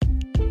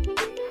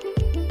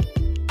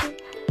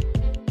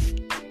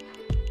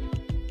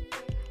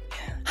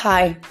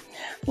Hi,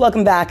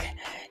 welcome back.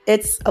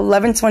 It's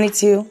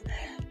 11:22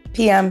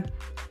 p.m.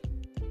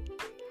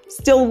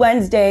 Still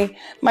Wednesday,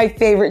 my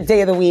favorite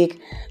day of the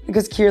week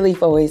because Cure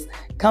Leaf always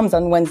comes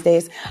on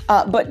Wednesdays.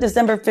 But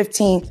December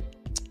 15th,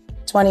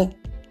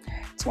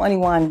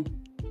 2021.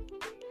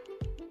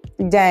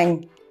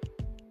 Dang,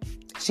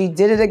 she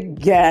did it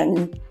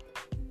again.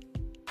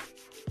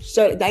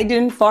 I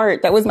didn't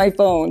fart. That was my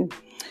phone.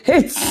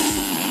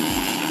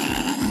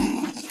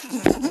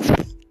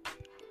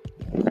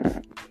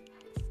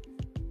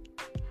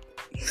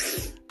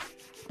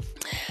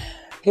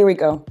 Here we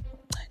go.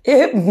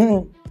 If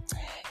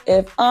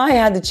I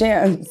had the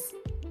chance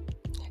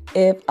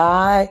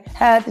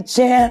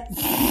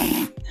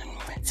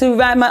to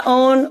write my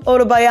own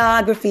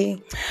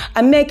autobiography,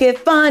 I make it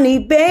funny,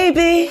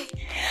 baby.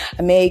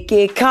 I make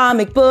it a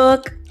comic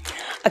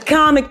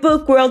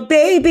book world,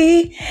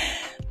 baby,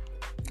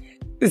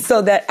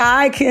 so that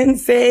I can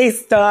say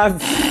stuff.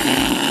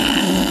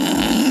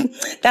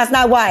 That's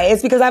not why.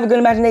 It's because I have a good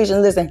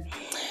imagination. Listen.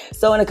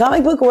 So in a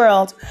comic book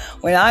world,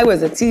 when I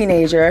was a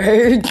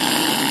teenager,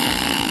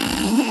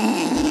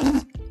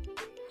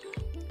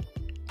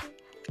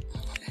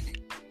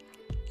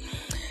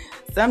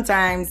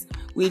 sometimes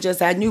we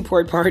just had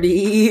Newport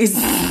parties.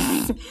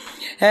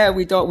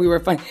 We thought we were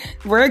fun.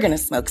 We're going to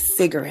smoke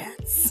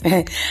cigarettes.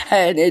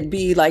 And it'd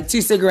be like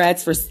 2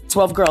 cigarettes for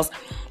 12 girls.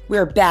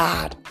 We're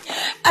bad.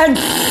 And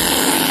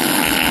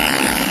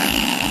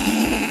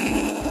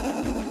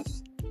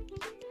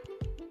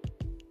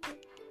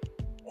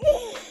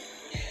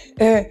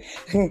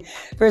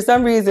for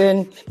some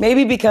reason,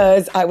 maybe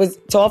because I was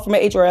tall for my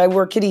age where I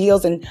wore kitty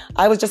heels and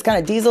I was just kind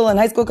of diesel in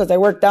high school because I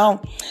worked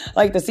out.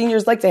 Like the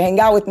seniors like to hang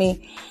out with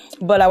me,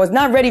 but I was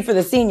not ready for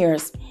the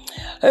seniors.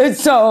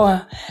 So,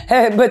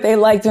 but they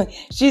liked me.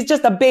 She's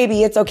just a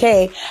baby. It's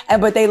okay.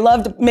 But they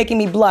loved making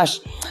me blush.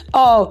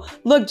 Oh,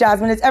 look,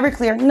 Jasmine, it's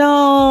Everclear.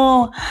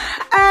 No.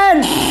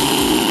 And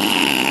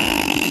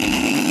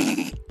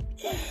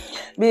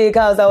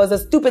because I was a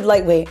stupid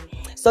lightweight.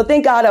 So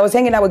thank God I was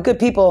hanging out with good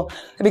people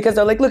because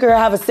they're like, look at her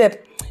have a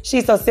sip.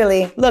 She's so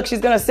silly. Look,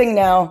 she's going to sing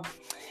now.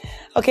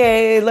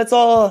 Okay, let's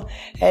all.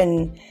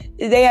 And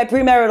they had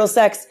premarital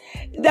sex.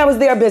 That was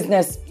their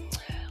business.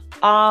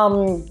 I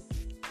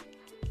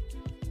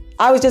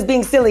was just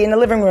being silly in the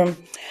living room.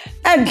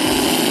 And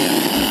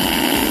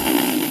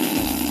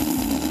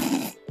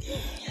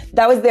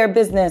that was their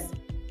business.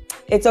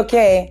 It's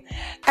okay.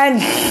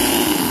 And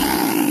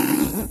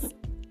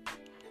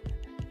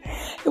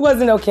it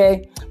wasn't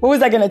okay. What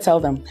was I going to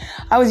tell them?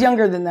 I was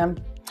younger than them.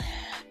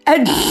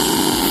 And so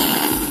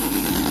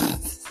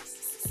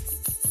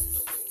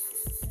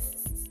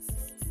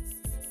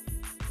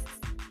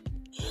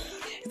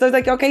I was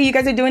like, okay, you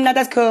guys are doing that.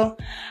 That's cool.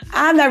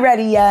 I'm not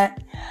ready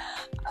yet.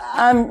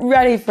 I'm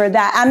ready for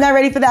that. I'm not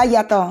ready for that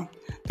yet, though.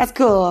 That's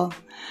cool.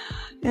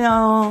 You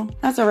know,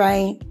 that's all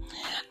right.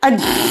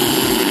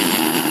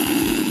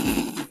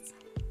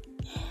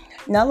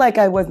 Not like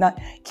I was not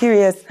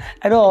curious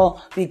at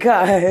all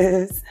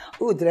because,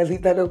 ooh, did I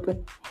leave that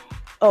open?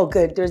 Oh,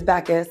 good. There's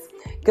Bacchus.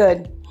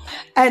 Good.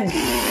 And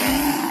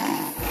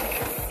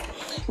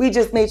we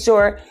just made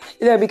sure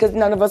that because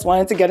none of us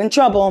wanted to get in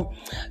trouble.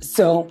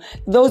 So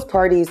those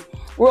parties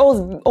were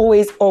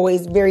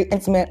always very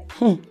intimate.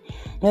 And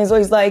it's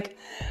always like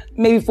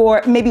maybe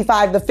 4, maybe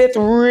 5. The 5th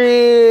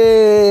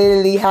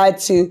really had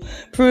to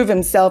prove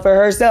himself or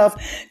herself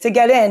to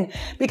get in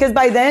because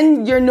by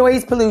then your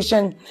noise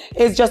pollution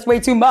is just way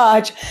too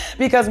much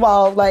because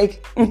while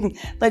like,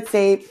 let's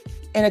say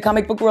in a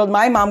comic book world,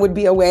 my mom would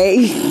be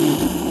away.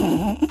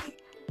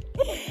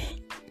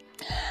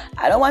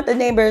 I don't want the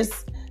neighbors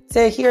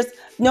to hear.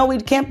 No, we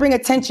can't bring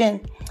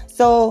attention.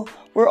 So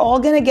we're all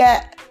going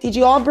to did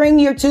you all bring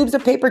your tubes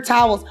of paper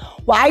towels?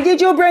 Why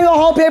did you bring a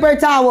whole paper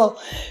towel?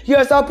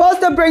 You're supposed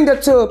to bring the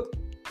tube.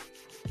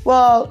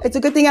 Well, it's a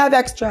good thing I have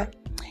extra.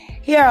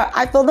 Here,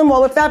 I filled them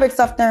all with fabric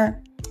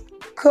softener.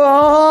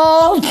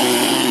 Cool.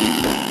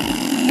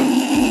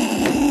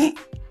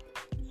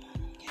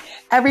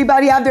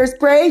 Everybody have their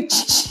spray?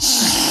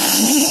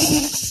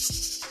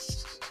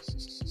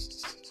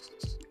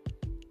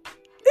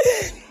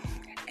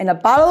 And a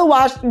bottle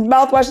of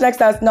mouthwash next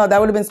to us. No, that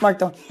would have been smart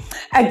though.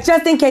 And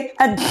just in case.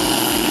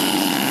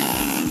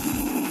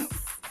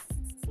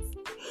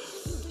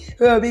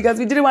 Because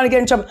we didn't want to get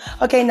in trouble.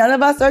 Okay, none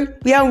of us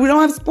we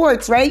don't have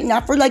sports, right?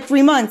 Not for like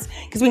 3 months.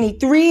 Because we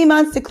need 3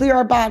 months to clear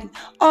our body.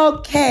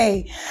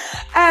 Okay.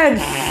 And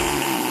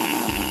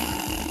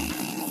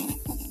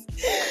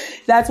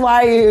that's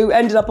why you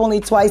ended up only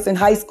twice in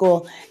high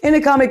school in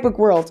the comic book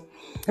world.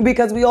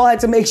 Because we all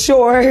had to make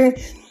sure,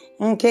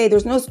 okay,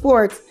 there's no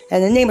sports.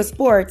 And in the name of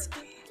sports,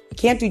 you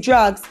can't do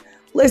drugs.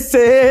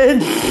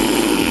 Listen.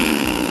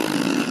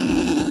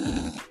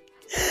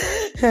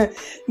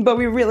 But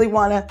we really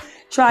want to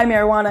try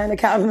marijuana in the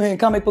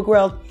comic book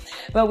world.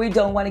 But we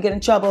don't want to get in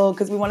trouble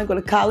because we want to go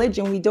to college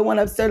and we don't want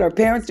to upset our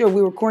parents. Or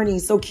we were corny,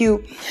 so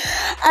cute.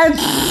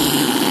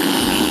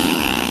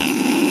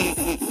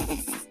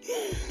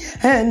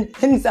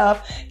 And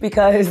stuff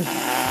because,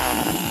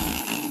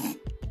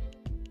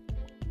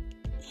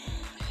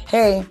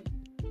 hey,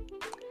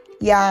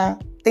 Yeah,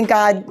 thank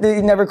God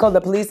they never called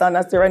the police on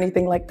us or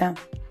anything like that.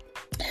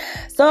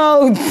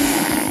 So,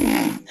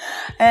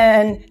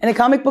 and in a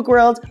comic book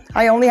world,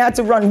 I only had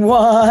to run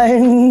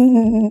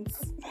once.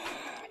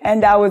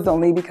 And that was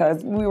only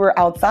because we were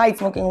outside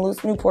smoking loose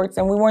Newports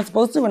and we weren't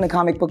supposed to in the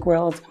comic book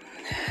world.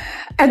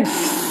 And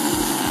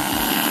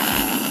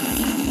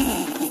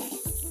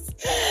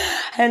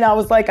I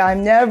was like,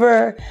 I'm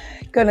never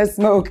gonna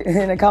smoke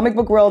in a comic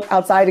book world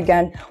outside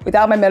again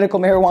without my medical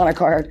marijuana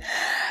card.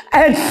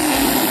 And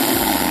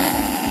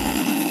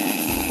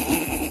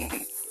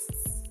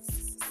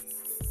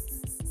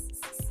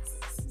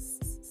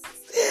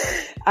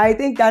I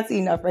think that's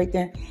enough right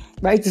there,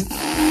 right?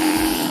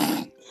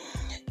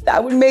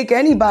 That would make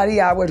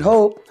anybody, I would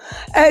hope.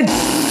 And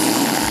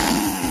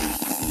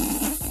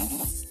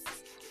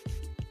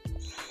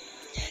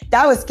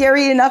that was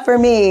scary enough for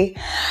me.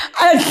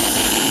 And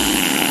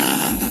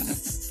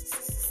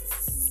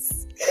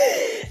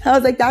I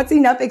was like, that's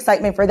enough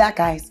excitement for that,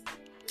 guys.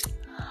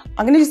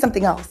 I'm going to do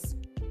something else.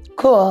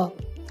 Cool.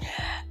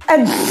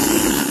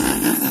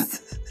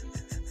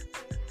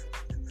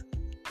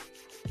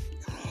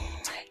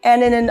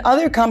 And in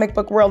another comic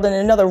book world, in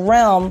another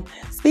realm,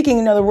 speaking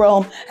in another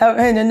realm,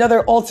 in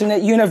another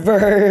alternate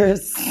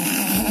universe,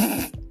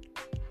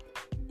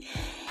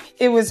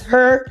 it was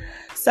her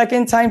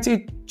second time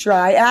to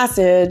try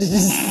acid.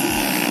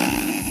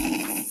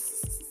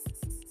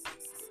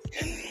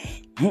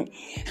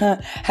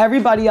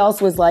 Everybody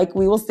else was like,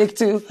 we will stick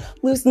to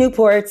loose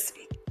Newports.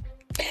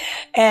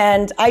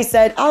 And I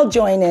said, I'll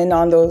join in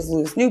on those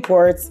loose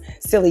Newports,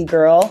 silly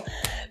girl,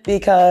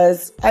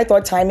 because I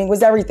thought timing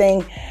was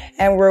everything.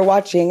 And we're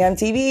watching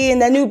MTV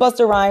and the new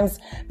Busta Rhymes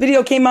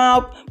video came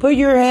out. Put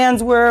your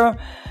hands where,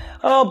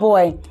 oh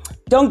boy,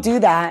 don't do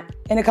that.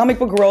 In a comic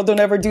book world, don't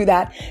ever do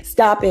that.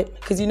 Stop it.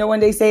 Because you know when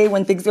they say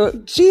when things go,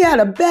 she had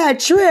a bad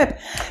trip.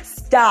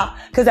 Stop.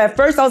 Because at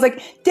first I was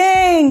like,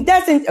 dang,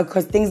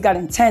 because things got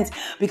intense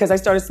because I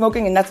started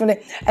smoking and that's when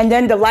and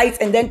then the lights,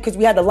 and then because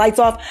we had the lights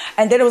off,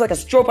 and then it was like a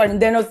strobe light,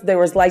 and then there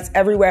was lights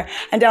everywhere.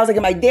 And then I was like,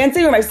 am I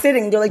dancing or am I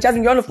sitting? And they're like,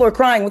 Jasmine, you're on the floor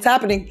crying. What's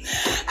happening?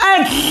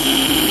 And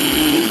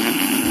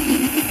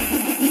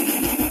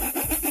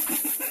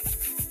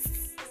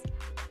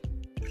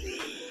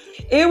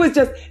it was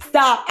just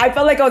stop. I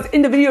felt like I was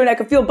in the video and I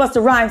could feel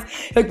Busta Rhymes.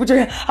 Like,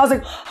 I was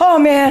like, oh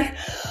man,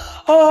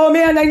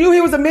 I knew he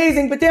was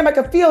amazing, but damn, I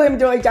could feel him.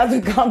 They're like,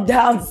 Jasmine, calm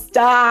down,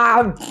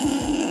 stop.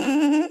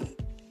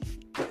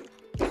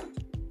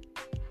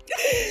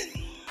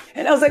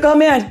 And I was like, oh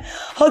man,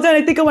 hold on,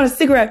 I think I want a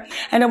cigarette.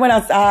 And I went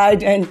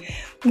outside and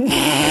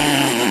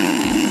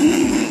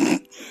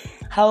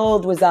how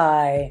old was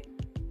I?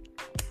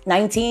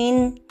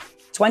 19,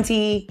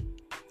 20,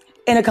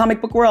 in a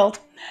comic book world.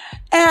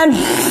 And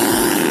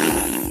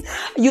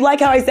you like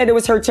how I said it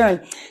was her turn.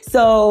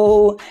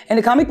 So in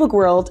the comic book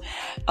world,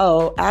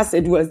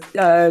 acid was,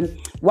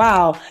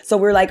 wow. So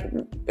we're like,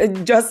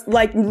 just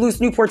like loose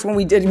Newports when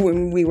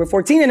we were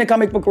 14 in the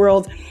comic book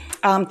world,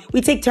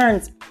 we take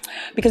turns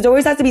because there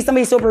always has to be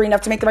somebody sober enough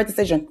to make the right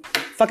decision.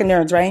 Fucking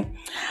nerds, right?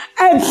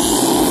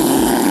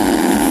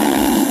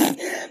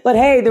 But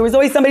hey, there was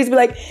always somebody to be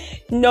like,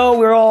 no,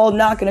 we're all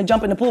not going to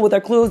jump in the pool with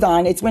our clothes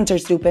on. It's winter,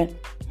 stupid.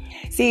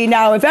 See,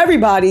 now, if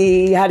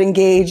everybody had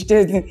engaged,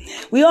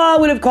 we all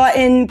would have caught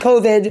in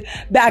COVID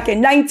back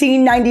in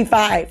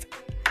 1995.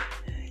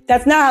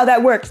 That's not how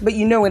that works, but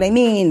you know what I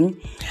mean.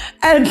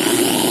 And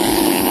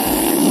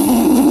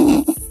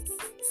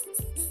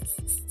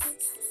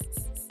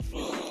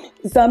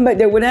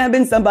there would have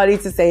been somebody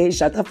to say,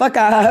 shut the fuck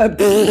up.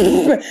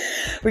 We're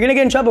going to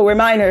get in trouble. We're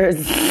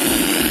minors.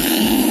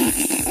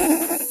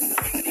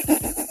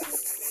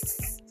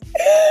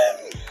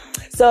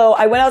 So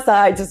I went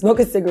outside to smoke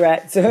a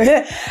cigarette.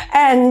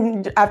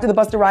 And after the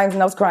Busta Rhymes,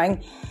 and I was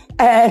crying.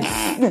 And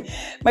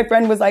my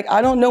friend was like,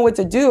 I don't know what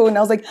to do. And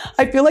I was like,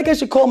 I feel like I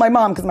should call my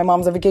mom because my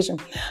mom's on vacation.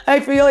 I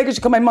feel like I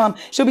should call my mom.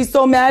 She'll be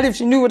so mad if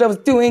she knew what I was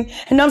doing.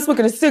 And now I'm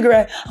smoking a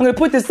cigarette. I'm going to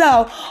put this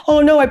out.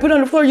 Oh no, I put it on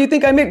the floor. You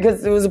think I made,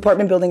 because it was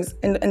apartment buildings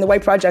in the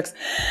white projects.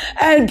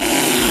 And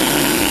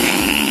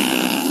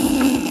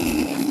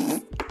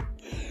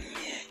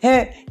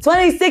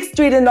 26th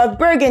Street in North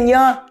Bergen,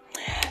 yeah.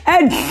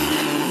 And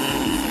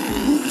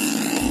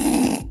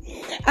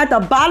at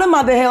the bottom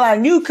of the hill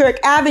on Newkirk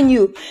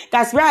Avenue.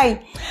 That's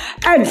right.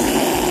 And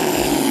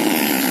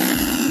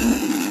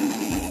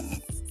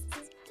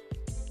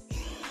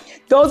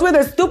those were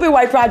the stupid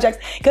white projects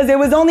because there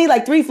was only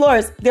like 3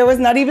 floors. There was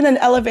not even an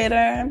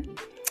elevator.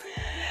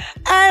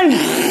 And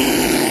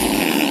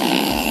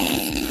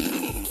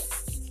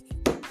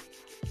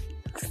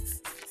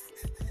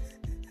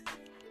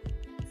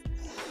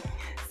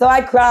so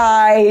I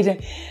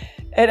cried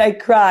and I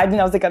cried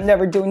and I was like, I'm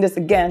never doing this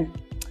again.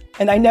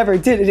 And I never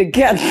did it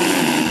again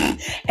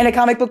in a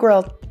comic book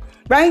world,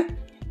 right?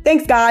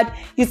 Thanks, God.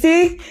 You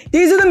see,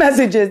 these are the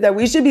messages that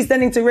we should be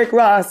sending to Rick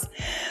Ross,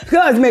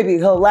 because maybe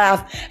he'll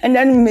laugh and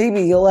then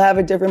maybe he'll have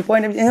a different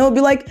point of view. And he'll be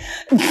like,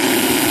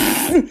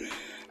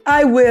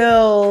 I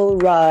will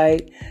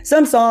write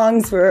some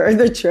songs for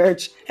the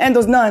church and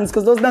those nuns,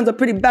 because those nuns are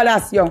pretty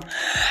badass, yo.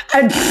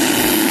 And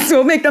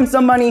So make them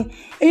some money. And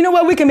you know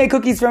what? We can make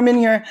cookies from in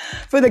here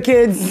for the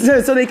kids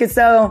so they can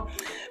sell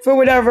for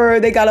whatever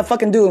they gotta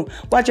fucking do.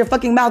 Watch your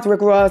fucking mouth, Rick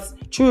Ross.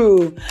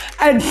 True.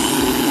 And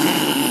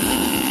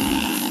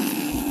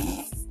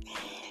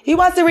he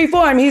wants to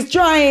reform. He's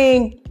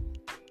trying.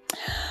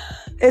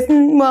 It's,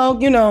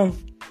 well, you know,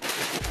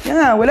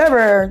 yeah,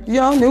 whatever. You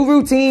know, new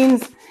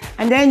routines.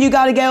 And then you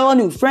gotta get all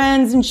new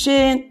friends and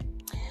shit.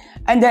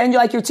 And then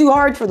you're like, you're too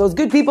hard for those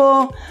good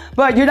people.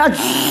 But you're not...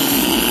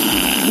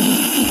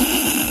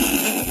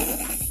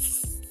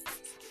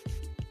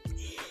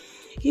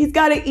 He's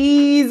got to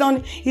ease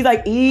on, he's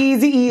like,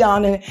 easy E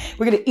on it.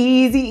 We're going to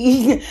easy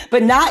E,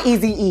 but not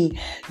easy E.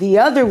 The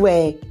other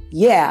way,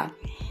 yeah.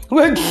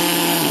 We're not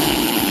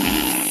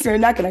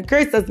going to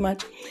curse as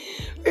much.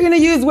 We're going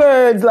to use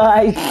words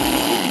like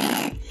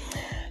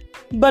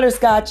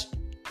butterscotch,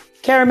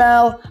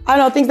 caramel, I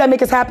don't know, things that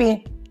make us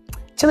happy.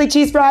 Chili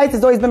cheese fries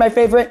has always been my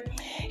favorite.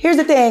 Here's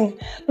the thing,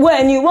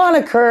 when you want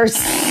to curse,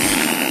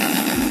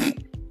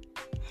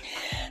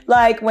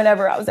 like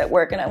whenever I was at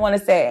work and I want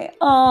to say,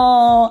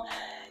 oh,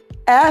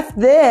 F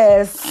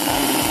this.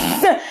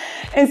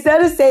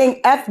 Instead of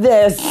saying F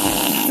this,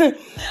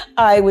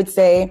 I would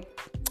say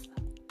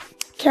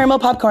caramel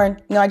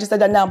popcorn. No, I just said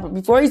that now. But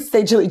before I used to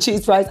say chili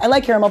cheese fries, I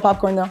like caramel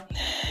popcorn though.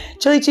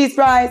 Chili cheese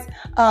fries,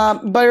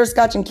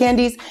 butterscotch and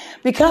candies,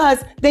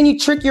 because then you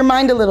trick your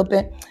mind a little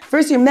bit.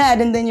 First you're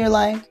mad and then you're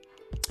like,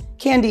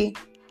 candy.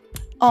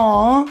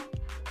 Aw.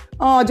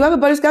 Oh, do I have a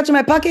butterscotch in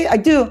my pocket? I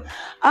do.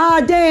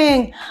 Ah,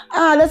 dang.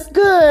 Ah, that's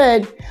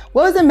good.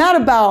 What was it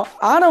mad about?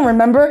 I don't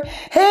remember.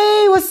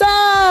 Hey, what's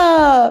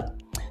up?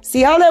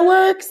 See how that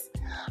works?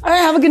 All right,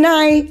 have a good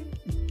night.